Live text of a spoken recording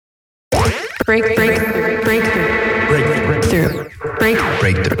Breakthrough.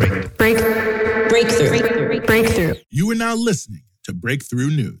 You are now listening to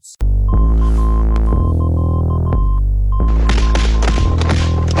Breakthrough News.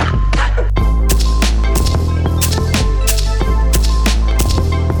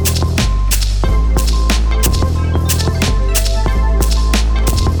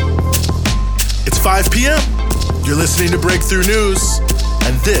 It's 5 p.m. You're listening to Breakthrough News,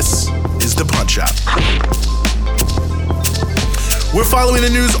 and this is The Punch-Out. We're following the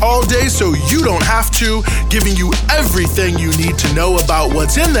news all day so you don't have to, giving you everything you need to know about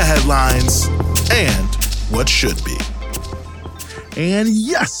what's in the headlines and what should be. And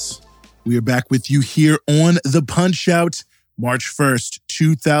yes, we are back with you here on The Punch-Out, March 1st,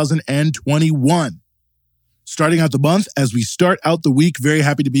 2021. Starting out the month, as we start out the week, very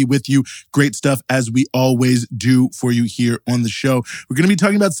happy to be with you. Great stuff, as we always do for you here on the show. We're going to be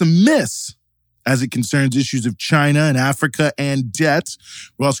talking about some myths as it concerns issues of China and Africa and debt.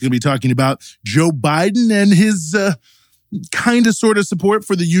 We're also going to be talking about Joe Biden and his kind of sort of support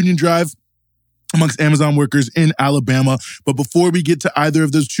for the union drive amongst Amazon workers in Alabama. But before we get to either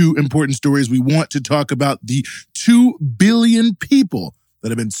of those two important stories, we want to talk about the 2 billion people that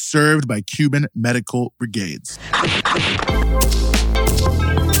have been served by Cuban medical brigades.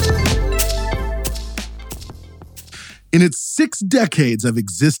 In its 6 decades of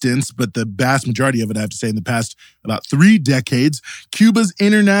existence, but the vast majority of it, I have to say, in the past about 3 decades, Cuba's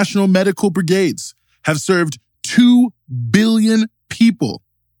international medical brigades have served 2 billion people.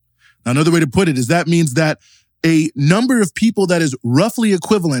 Now, another way to put it is that means that a number of people that is roughly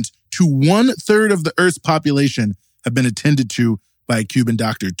equivalent to 1/3 of the Earth's population have been attended to by a Cuban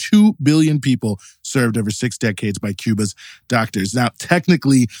doctor. 2 billion people served over 6 decades by Cuba's doctors. Now,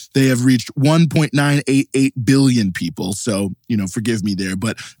 technically, they have reached 1.988 billion people. So, forgive me there,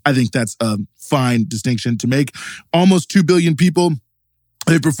 but I think that's a fine distinction to make. Almost 2 billion people.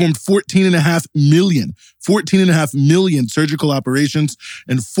 They performed 14.5 million surgical operations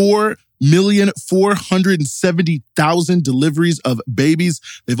and 4,470,000 deliveries of babies.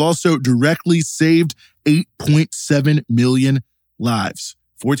 They've also directly saved 8.7 million lives.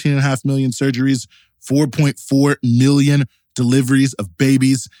 14.5 million surgeries, 4.4 million deliveries of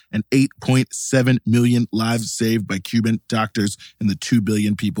babies, and 8.7 million lives saved by Cuban doctors and the 2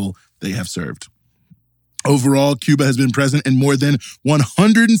 billion people they have served. Overall, Cuba has been present in more than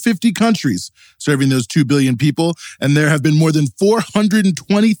 150 countries, serving those 2 billion people, and there have been more than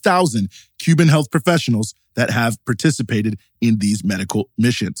 420,000 Cuban health professionals that have participated in these medical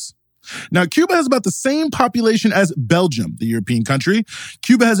missions. Now, Cuba has about the same population as Belgium, the European country.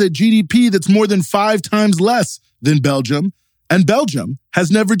 Cuba has a GDP that's more than 5 times less than Belgium, and Belgium has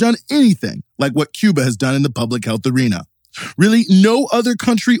never done anything like what Cuba has done in the public health arena. Really, no other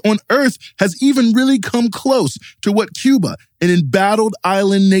country on earth has even really come close to what Cuba, an embattled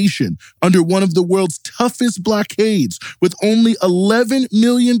island nation under one of the world's toughest blockades with only 11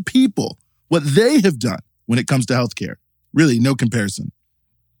 million people, what they have done when it comes to healthcare. Really, no comparison.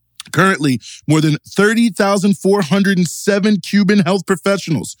 Currently, more than 30,407 Cuban health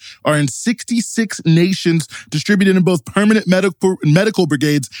professionals are in 66 nations, distributed in both permanent medical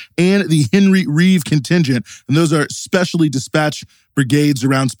brigades and the Henry Reeve contingent. And those are specially dispatched brigades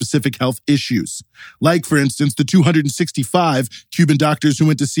around specific health issues. Like, for instance, the 265 Cuban doctors who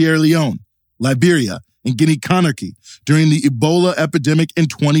went to Sierra Leone, Liberia, and Guinea-Conakry during the Ebola epidemic in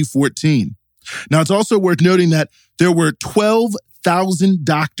 2014. Now, it's also worth noting that there were 12,000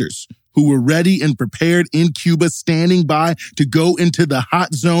 doctors who were ready and prepared in Cuba, standing by to go into the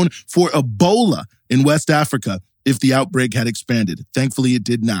hot zone for Ebola in West Africa if the outbreak had expanded. Thankfully, it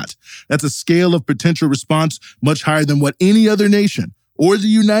did not. That's a scale of potential response much higher than what any other nation or the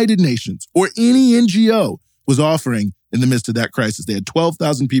United Nations or any NGO was offering in the midst of that crisis. They had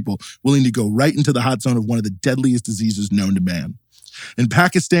 12,000 people willing to go right into the hot zone of one of the deadliest diseases known to man. In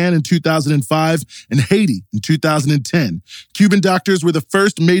Pakistan in 2005 and Haiti in 2010, Cuban doctors were the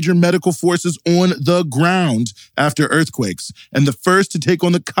first major medical forces on the ground after earthquakes and the first to take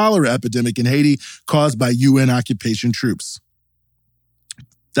on the cholera epidemic in Haiti caused by UN occupation troops.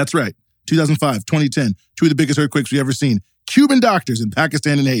 That's right, 2005, 2010, 2 of the biggest earthquakes we've ever seen. Cuban doctors in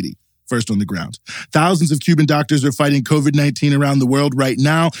Pakistan and Haiti, first on the ground. Thousands of Cuban doctors are fighting COVID-19 around the world right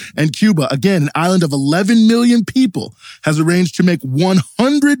now. And Cuba, again, an island of 11 million people, has arranged to make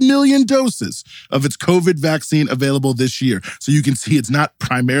 100 million doses of its COVID vaccine available this year. So you can see it's not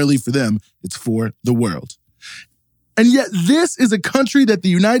primarily for them, it's for the world. And yet this is a country that the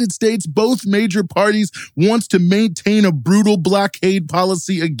United States, both major parties, wants to maintain a brutal blockade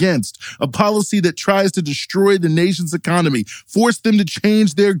policy against, a policy that tries to destroy the nation's economy, force them to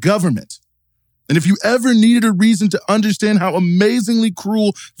change their government. And if you ever needed a reason to understand how amazingly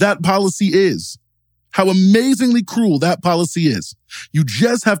cruel that policy is, you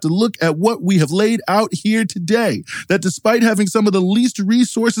just have to look at what we have laid out here today, that despite having some of the least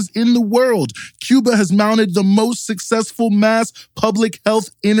resources in the world, Cuba has mounted the most successful mass public health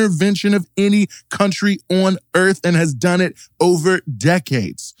intervention of any country on earth and has done it over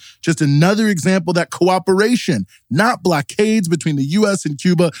decades. Just another example that cooperation, not blockades between the U.S. and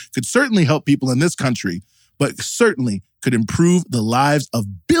Cuba, could certainly help people in this country, but certainly could improve the lives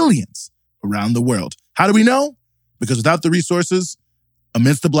of billions around the world. How do we know? Because without the resources,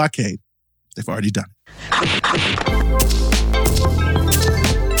 amidst the blockade, they've already done it.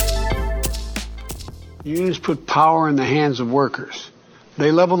 Unions put power in the hands of workers.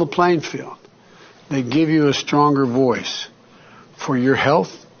 They level the playing field. They give you a stronger voice for your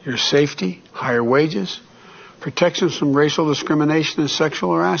health, your safety, higher wages, protections from racial discrimination and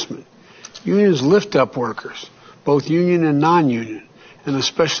sexual harassment. Unions lift up workers, both union and non-union, and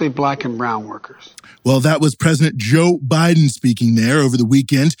especially black and brown workers. Well, that was President Joe Biden speaking there over the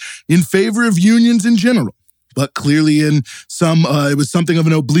weekend in favor of unions in general. But clearly it was something of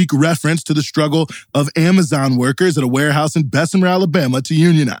an oblique reference to the struggle of Amazon workers at a warehouse in Bessemer, Alabama to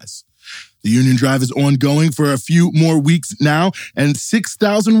unionize. The union drive is ongoing for a few more weeks now, and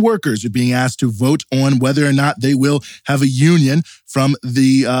 6,000 workers are being asked to vote on whether or not they will have a union from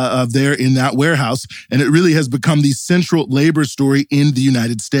there in that warehouse. And it really has become the central labor story in the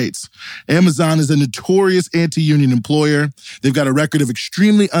United States. Amazon is a notorious anti-union employer. They've got a record of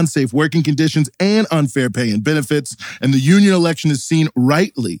extremely unsafe working conditions and unfair pay and benefits. And the union election is seen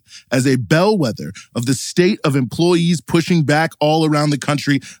rightly as a bellwether of the state of employees pushing back all around the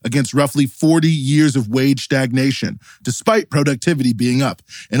country against roughly 40 years of wage stagnation, despite productivity being up.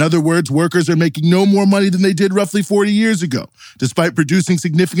 In other words, workers are making no more money than they did roughly 40 years ago, despite producing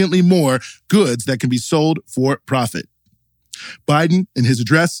significantly more goods that can be sold for profit. Biden, in his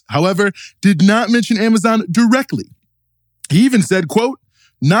address, however, did not mention Amazon directly. He even said, quote,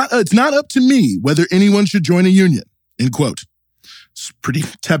 it's not up to me whether anyone should join a union, end quote. It's pretty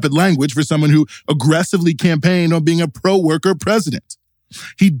tepid language for someone who aggressively campaigned on being a pro-worker president.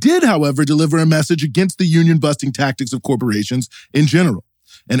 He did, however, deliver a message against the union-busting tactics of corporations in general.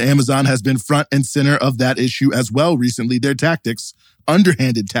 And Amazon has been front and center of that issue as well recently. Their tactics,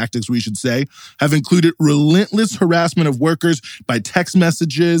 underhanded tactics, we should say, have included relentless harassment of workers by text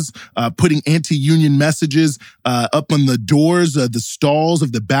messages, putting anti-union messages up on the doors, the stalls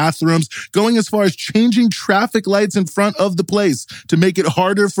of the bathrooms, going as far as changing traffic lights in front of the place to make it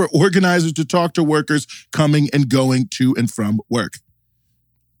harder for organizers to talk to workers coming and going to and from work.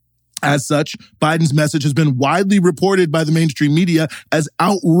 As such, Biden's message has been widely reported by the mainstream media as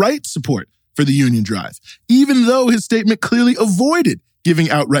outright support for the union drive, even though his statement clearly avoided giving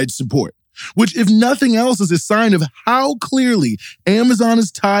outright support, which, if nothing else, is a sign of how clearly Amazon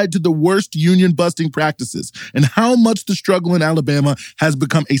is tied to the worst union-busting practices and how much the struggle in Alabama has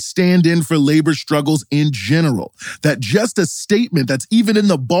become a stand-in for labor struggles in general. That just a statement that's even in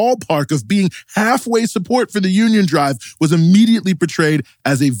the ballpark of being halfway support for the union drive was immediately portrayed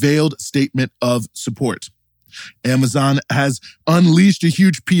as a veiled statement of support. Amazon has unleashed a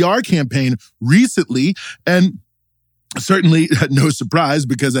huge PR campaign recently, and certainly no surprise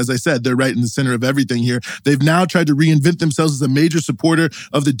because, as I said, they're right in the center of everything here. They've now tried to reinvent themselves as a major supporter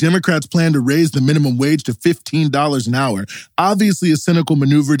of the Democrats' plan to raise the minimum wage to $15 an hour. Obviously a cynical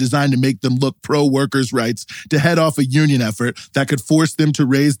maneuver designed to make them look pro-workers' rights, to head off a union effort that could force them to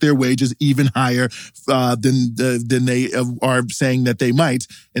raise their wages even higher than they are saying that they might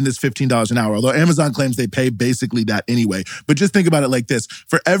in this $15 an hour. Although Amazon claims they pay basically that anyway. But just think about it like this.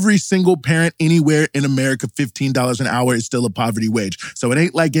 For every single parent anywhere in America, $15 an hour is still a poverty wage. So it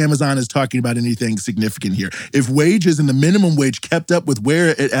ain't like Amazon is talking about anything significant here. If wages and the minimum wage kept up with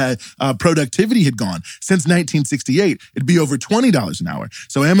where productivity had gone since 1968, it'd be over $20 an hour.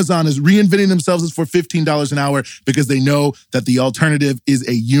 So Amazon is reinventing themselves as for $15 an hour because they know that the alternative is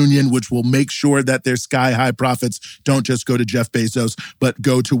a union, which will make sure that their sky-high profits don't just go to Jeff Bezos, but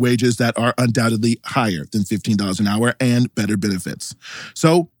go to wages that are undoubtedly higher than $15 an hour and better benefits.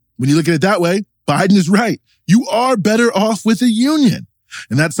 So when you look at it that way, Biden is right. You are better off with a union.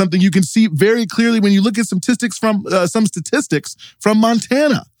 And that's something you can see very clearly when you look at some statistics from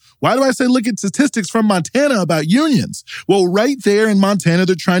Montana. Why do I say look at statistics from Montana about unions? Well, right there in Montana,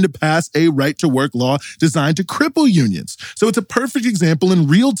 they're trying to pass a right-to-work law designed to cripple unions. So it's a perfect example in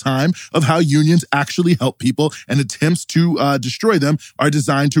real time of how unions actually help people, and attempts to destroy them are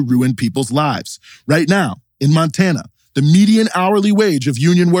designed to ruin people's lives. Right now, in Montana, The median hourly wage of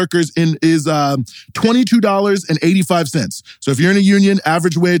union workers is $22.85. So if you're in a union,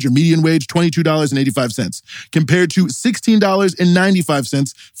 average wage or median wage, $22.85, compared to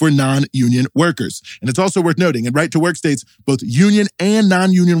 $16.95 for non-union workers. And it's also worth noting, in right-to-work states, both union and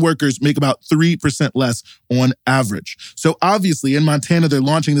non-union workers make about 3% less on average. So obviously, in Montana, they're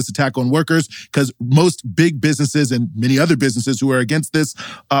launching this attack on workers because most big businesses and many other businesses who are against this,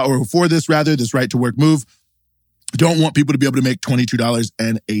 or for this rather, this right-to-work move, don't want people to be able to make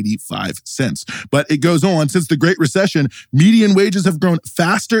 $22.85. But it goes on. Since the Great Recession, median wages have grown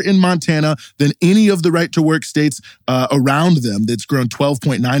faster in Montana than any of the right-to-work states around them. That's grown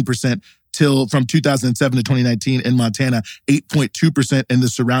 12.9% till from 2007 to 2019 in Montana, 8.2% in the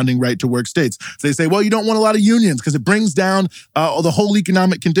surrounding right-to-work states. So they say, well, you don't want a lot of unions because it brings down the whole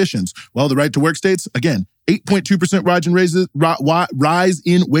economic conditions. Well, the right-to-work states, again, 8.2% rise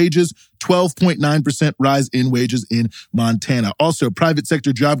in wages, 12.9% rise in wages in Montana. Also, private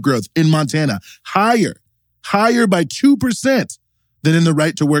sector job growth in Montana, higher by 2% than in the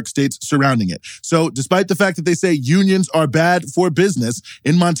right-to-work states surrounding it. So despite the fact that they say unions are bad for business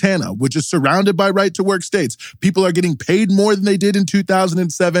in Montana, which is surrounded by right-to-work states, people are getting paid more than they did in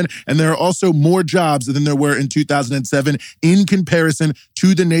 2007, and there are also more jobs than there were in 2007 in comparison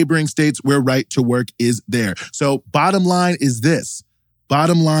to the neighboring states where right-to-work is there. So bottom line is this.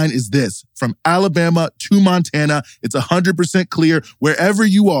 From Alabama to Montana, it's 100% clear. Wherever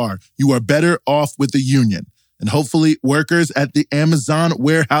you are better off with the union. And hopefully workers at the Amazon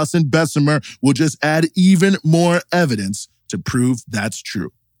warehouse in Bessemer will just add even more evidence to prove that's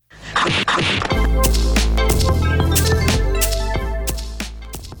true.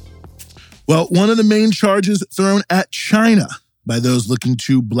 Well, one of the main charges thrown at China by those looking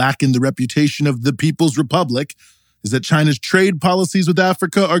to blacken the reputation of the People's Republic is that China's trade policies with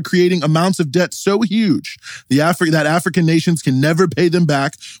Africa are creating amounts of debt so huge that African nations can never pay them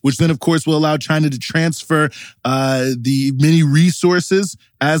back, which then, of course, will allow China to transfer the many resources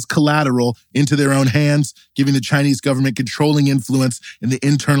as collateral into their own hands, giving the Chinese government controlling influence in the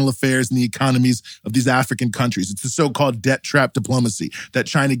internal affairs and the economies of these African countries. It's the so-called debt trap diplomacy, that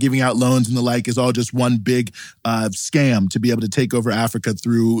China giving out loans and the like is all just one big scam to be able to take over Africa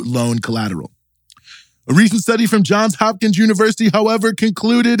through loan collateral. A recent study from Johns Hopkins University, however,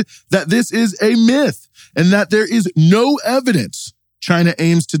 concluded that this is a myth and that there is no evidence China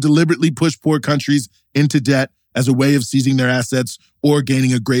aims to deliberately push poor countries into debt as a way of seizing their assets or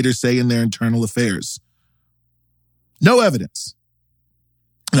gaining a greater say in their internal affairs. No evidence.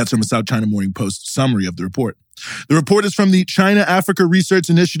 That's from a South China Morning Post summary of the report. The report is from the China-Africa Research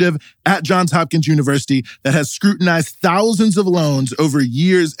Initiative at Johns Hopkins University that has scrutinized thousands of loans over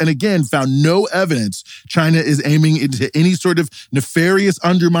years and again found no evidence China is aiming into any sort of nefarious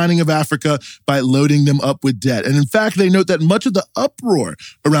undermining of Africa by loading them up with debt. And in fact, they note that much of the uproar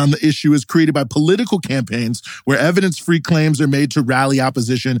around the issue is created by political campaigns where evidence-free claims are made to rally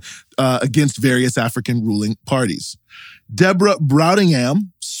opposition against various African ruling parties. Deborah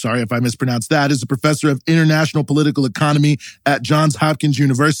Browdingham, sorry if I mispronounced that, is a professor of international political economy at Johns Hopkins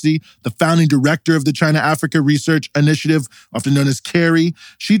University, the founding director of the China-Africa Research Initiative, often known as CARI.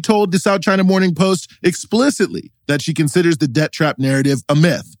 She told the South China Morning Post explicitly that she considers the debt trap narrative a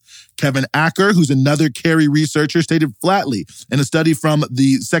myth. Kevin Acker, who's another CARI researcher, stated flatly in a study from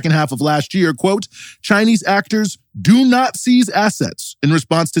the second half of last year, quote, Chinese actors do not seize assets in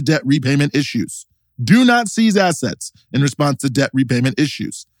response to debt repayment issues. Do not seize assets in response to debt repayment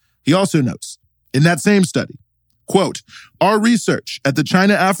issues. He also notes, in that same study, quote, our research at the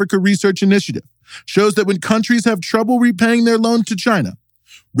China-Africa Research Initiative shows that when countries have trouble repaying their loan to China,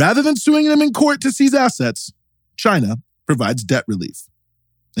 rather than suing them in court to seize assets, China provides debt relief,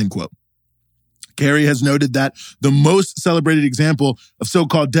 end quote. CARI has noted that the most celebrated example of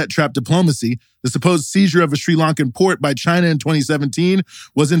so-called debt trap diplomacy, the supposed seizure of a Sri Lankan port by China in 2017,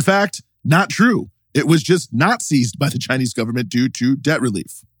 was in fact not true. It was just not seized by the Chinese government due to debt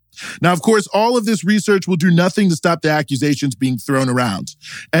relief. Now, of course, all of this research will do nothing to stop the accusations being thrown around.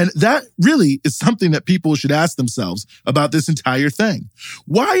 And that really is something that people should ask themselves about this entire thing.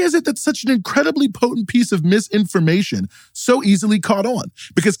 Why is it that such an incredibly potent piece of misinformation so easily caught on?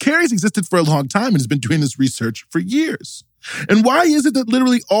 Because CARI's existed for a long time and has been doing this research for years. And why is it that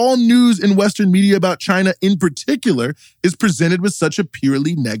literally all news in Western media about China in particular is presented with such a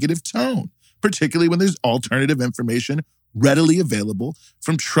purely negative tone, particularly when there's alternative information readily available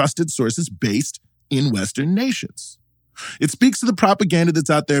from trusted sources based in Western nations? It speaks to the propaganda that's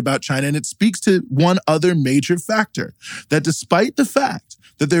out there about China, and it speaks to one other major factor, that despite the fact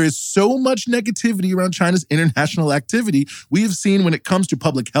that there is so much negativity around China's international activity, we have seen when it comes to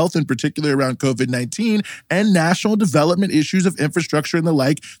public health, in particular around COVID-19, and national development issues of infrastructure and the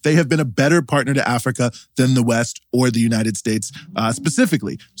like, they have been a better partner to Africa than the West or the United States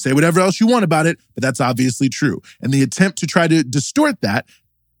specifically. Say whatever else you want about it, but that's obviously true. And the attempt to try to distort that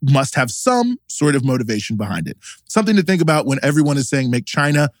must have some sort of motivation behind it. Something to think about when everyone is saying make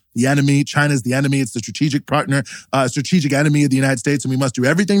China the enemy. China's the enemy. It's the strategic partner, strategic enemy of the United States, and we must do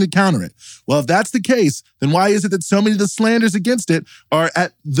everything to counter it. Well, if that's the case, then why is it that so many of the slanders against it are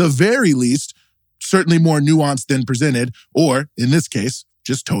at the very least certainly more nuanced than presented, or in this case,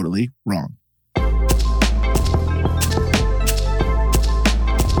 just totally wrong?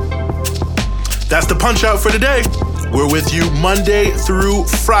 That's the Punch Out for today. We're with you Monday through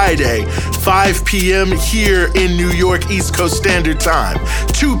Friday, 5 p.m. here in New York East Coast Standard Time,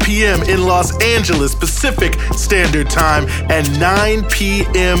 2 p.m. in Los Angeles Pacific Standard Time, and 9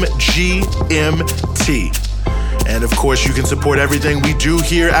 p.m. GMT. And of course, you can support everything we do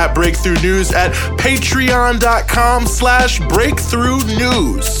here at Breakthrough News at patreon.com/Breakthrough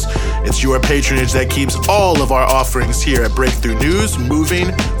News. It's your patronage that keeps all of our offerings here at Breakthrough News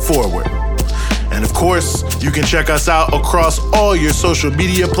moving forward. And of course, you can check us out across all your social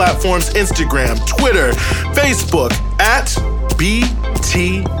media platforms, Instagram, Twitter, Facebook, at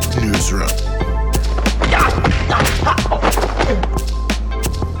BT Newsroom.